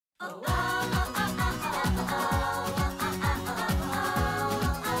There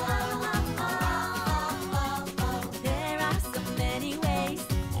are so many ways.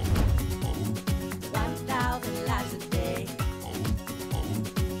 1,000 lives a day.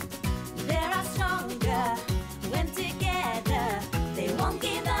 They are stronger when together. They won't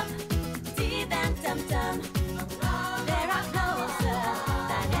give up. Tib and Tumtum. They are closer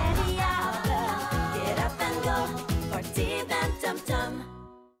than any other. Get up and go for Tib and Tumtum.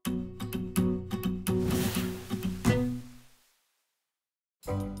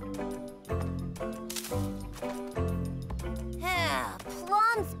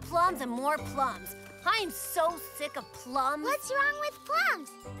 Plums, plums, and more plums. I'm so sick of plums. What's wrong with plums?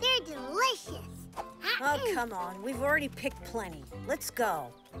 They're delicious. Oh, come on. We've already picked plenty. Let's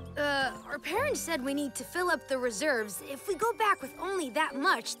go. Our parents said we need to fill up the reserves. If we go back with only that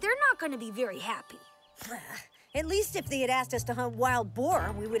much, they're not going to be very happy. At least if they had asked us to hunt wild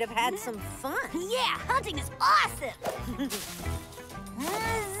boar, we would have had some fun. Yeah, hunting is awesome.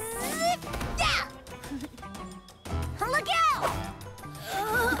 Look out!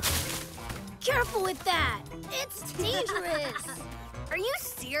 Careful with that. It's dangerous. Are you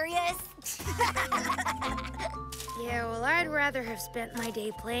serious? Yeah, well, I'd rather have spent my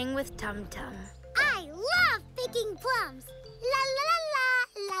day playing with Tum Tum. I love picking plums. La la la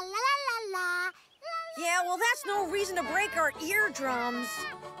la, la la la la la. Yeah, well, that's no reason to break our eardrums.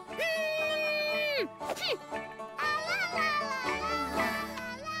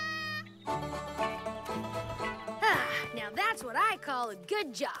 Now that's what I call a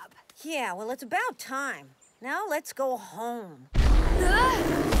good job. Yeah, well, it's about time. Now let's go home.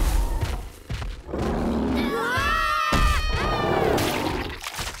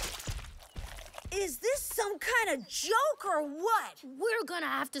 Is this some kind of joke or what? We're gonna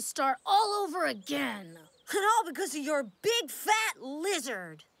have to start all over again. And all because of your big fat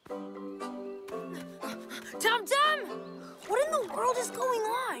lizard. Tum Tum! What in the world is going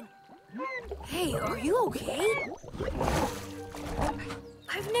on? Hey, are you okay?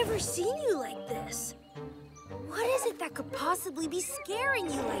 I've never seen you like this. What is it that could possibly be scaring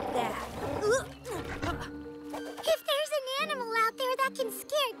you like that? If there's an animal out there that can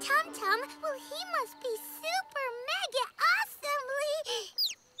scare Tum Tum, well, he must be super mega awesomely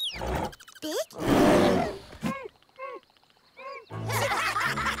big.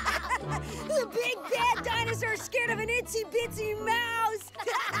 The big bad dinosaur scared of an itsy-bitsy mouse.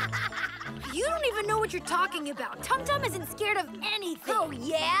 You don't even know what you're talking about. Tum Tum isn't scared of anything. Oh,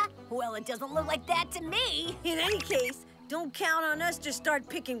 yeah? Well, it doesn't look like that to me. In any case, don't count on us to start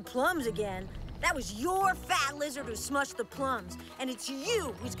picking plums again. That was your fat lizard who smushed the plums, and it's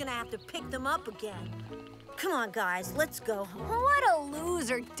you who's gonna have to pick them up again. Come on, guys, let's go home. What a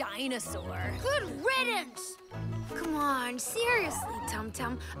loser dinosaur. Good riddance! Come on, seriously, Tum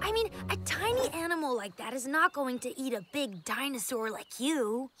Tum. I mean, a tiny animal like that is not going to eat a big dinosaur like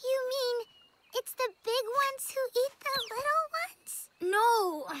you. You mean it's the big ones who eat the little ones?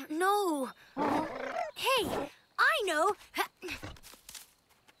 No. Hey, I know.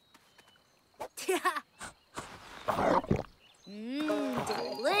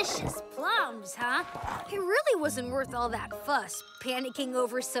 Delicious plums, huh? It really wasn't worth all that fuss, panicking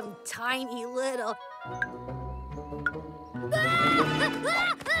over some tiny little...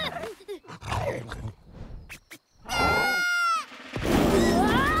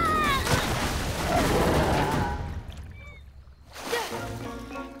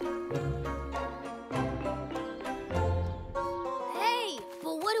 Hey,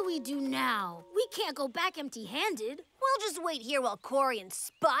 but what do we do now? We can't go back empty-handed. We'll just wait here while Corey and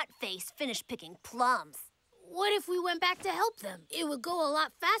Spotface finish picking plums. What if we went back to help them? It would go a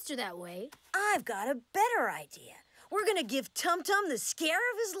lot faster that way. I've got a better idea. We're gonna give Tum Tum the scare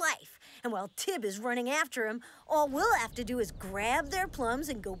of his life. And while Tib is running after him, all we'll have to do is grab their plums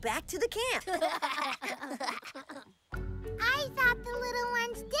and go back to the camp. I thought the little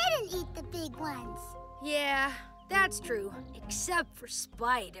ones didn't eat the big ones. Yeah, that's true, except for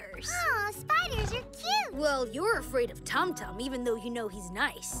spiders. Oh, spiders are cute. Well, you're afraid of Tum Tum, even though you know he's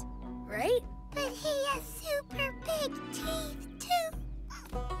nice, right? But he has super big teeth, too.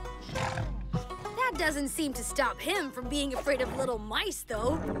 That doesn't seem to stop him from being afraid of little mice,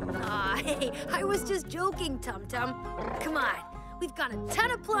 though. Hey, I was just joking, Tum Tum. Come on, we've got a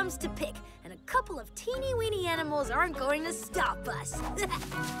ton of plums to pick, and a couple of teeny-weeny animals aren't going to stop us. Yes!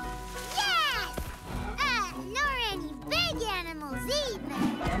 Nor any big animals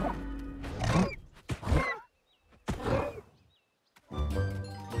either.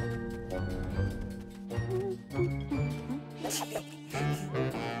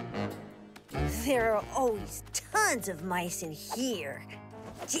 There are always tons of mice in here.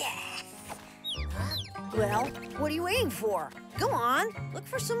 Yes! Well, what are you waiting for? Go on, look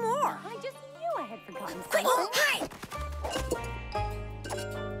for some more. I just knew I had forgotten Quick, something. hide!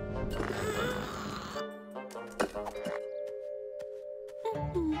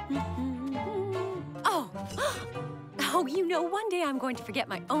 Oh! Oh, you know, one day I'm going to forget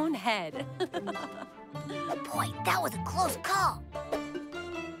my own head. Boy, that was a close call.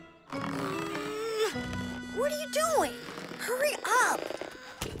 What are you doing? Hurry up!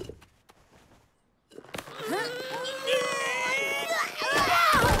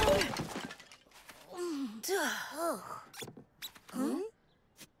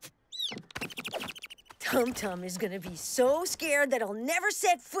 Tum Tum is gonna be so scared that he'll never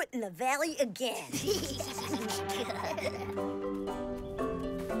set foot in the valley again.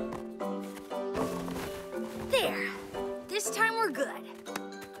 There. This time we're good.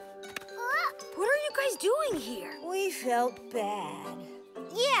 What are you guys doing here? We felt bad.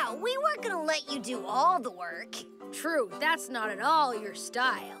 Yeah, we weren't gonna let you do all the work. True, that's not at all your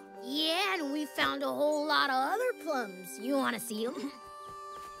style. Yeah, and we found a whole lot of other plums. You want to see them?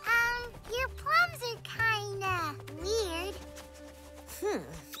 Your plums are kinda weird.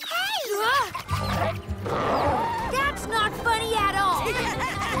 Hey! That's not funny at all.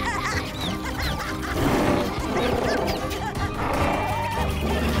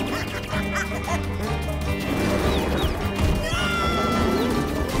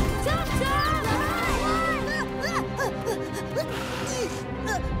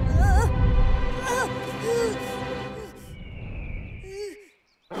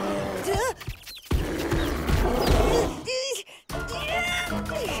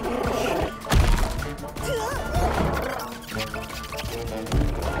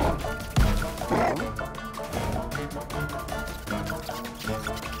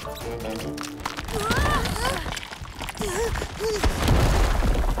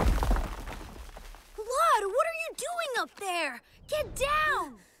 Get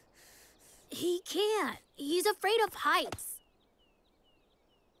down! He can't. He's afraid of heights.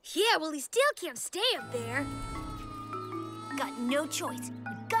 Yeah, well, he still can't stay up there. Got no choice.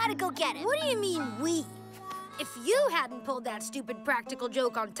 We gotta go get him. What do you mean, we? If you hadn't pulled that stupid practical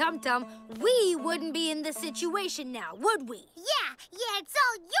joke on Tum Tum, we wouldn't be in this situation now, would we? Yeah, it's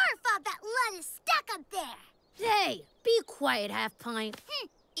all your fault that Lud is stuck up there. Hey, be quiet, Half Pint.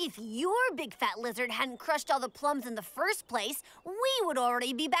 If your big fat lizard hadn't crushed all the plums in the first place, we would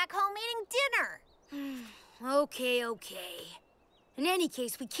already be back home eating dinner. Okay. In any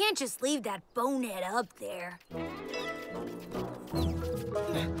case, we can't just leave that bonehead up there.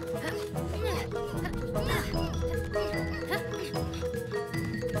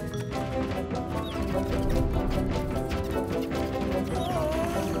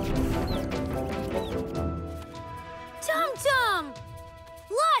 Tum Tum!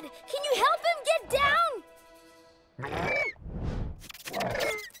 Lud, can you help him get down?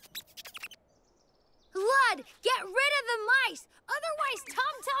 Lud, get rid of the mice! Otherwise,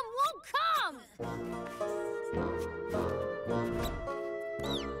 Tum Tum won't come!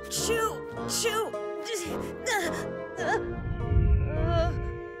 Shoo!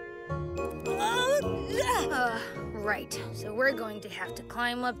 Right. So we're going to have to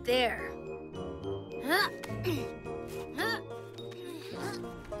climb up there.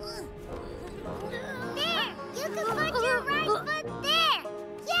 There! You can put your right foot there!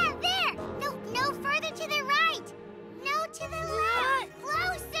 Yeah, there! No further to the right! No to the left!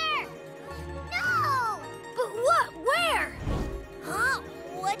 Closer! No! But what? Where? Huh?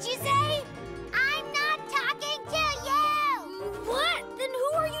 What'd you say? I'm not talking to you! What? Then who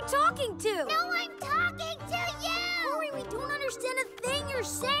are you talking to? No, I'm talking to you! Hurry, we don't understand a thing you're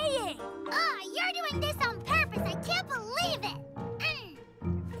saying. You're doing this on purpose! I can't believe it!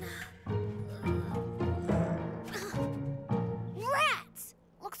 Rats!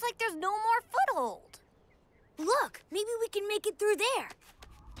 Looks like there's no more foothold. Look, maybe we can make it through there.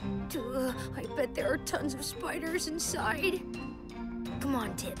 I bet there are tons of spiders inside. Come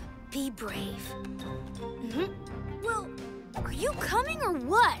on, Tib. Be brave. Well, are you coming or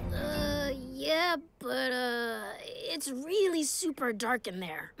what? Yeah, but, it's really super dark in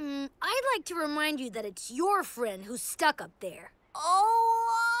there. I'd like to remind you that it's your friend who's stuck up there. Oh,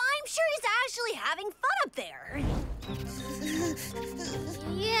 I'm sure he's actually having fun up there.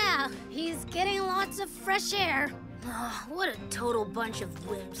 Yeah, he's getting lots of fresh air. Oh, what a total bunch of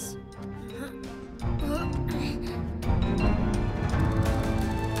wimps.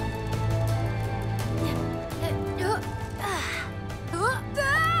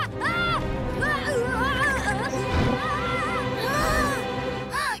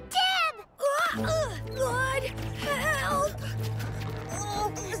 Tib! Lud, help!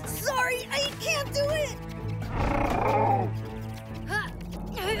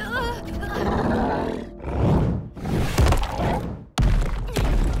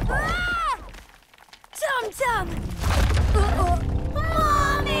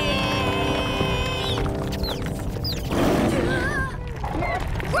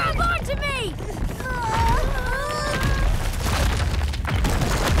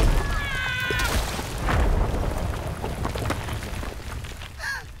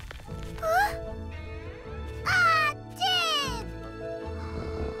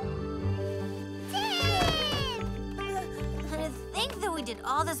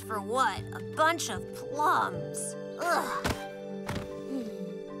 for what? A bunch of plums. Ugh.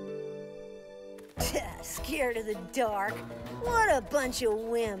 Scared of the dark. What a bunch of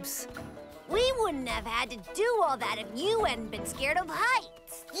wimps. We wouldn't have had to do all that if you hadn't been scared of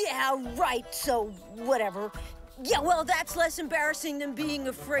heights. Yeah, right, so whatever. Yeah, well, that's less embarrassing than being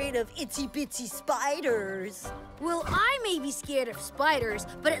afraid of itsy-bitsy spiders. Well, I may be scared of spiders,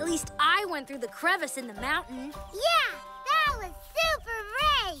 but at least I went through the crevice in the mountain. Yeah, that was super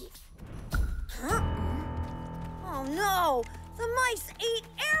brave. Huh? Oh, no! The mice ate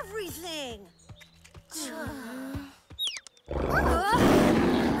everything!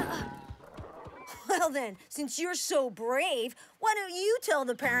 Well then, since you're so brave, why don't you tell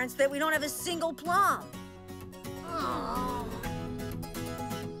the parents that we don't have a single plum? Aww.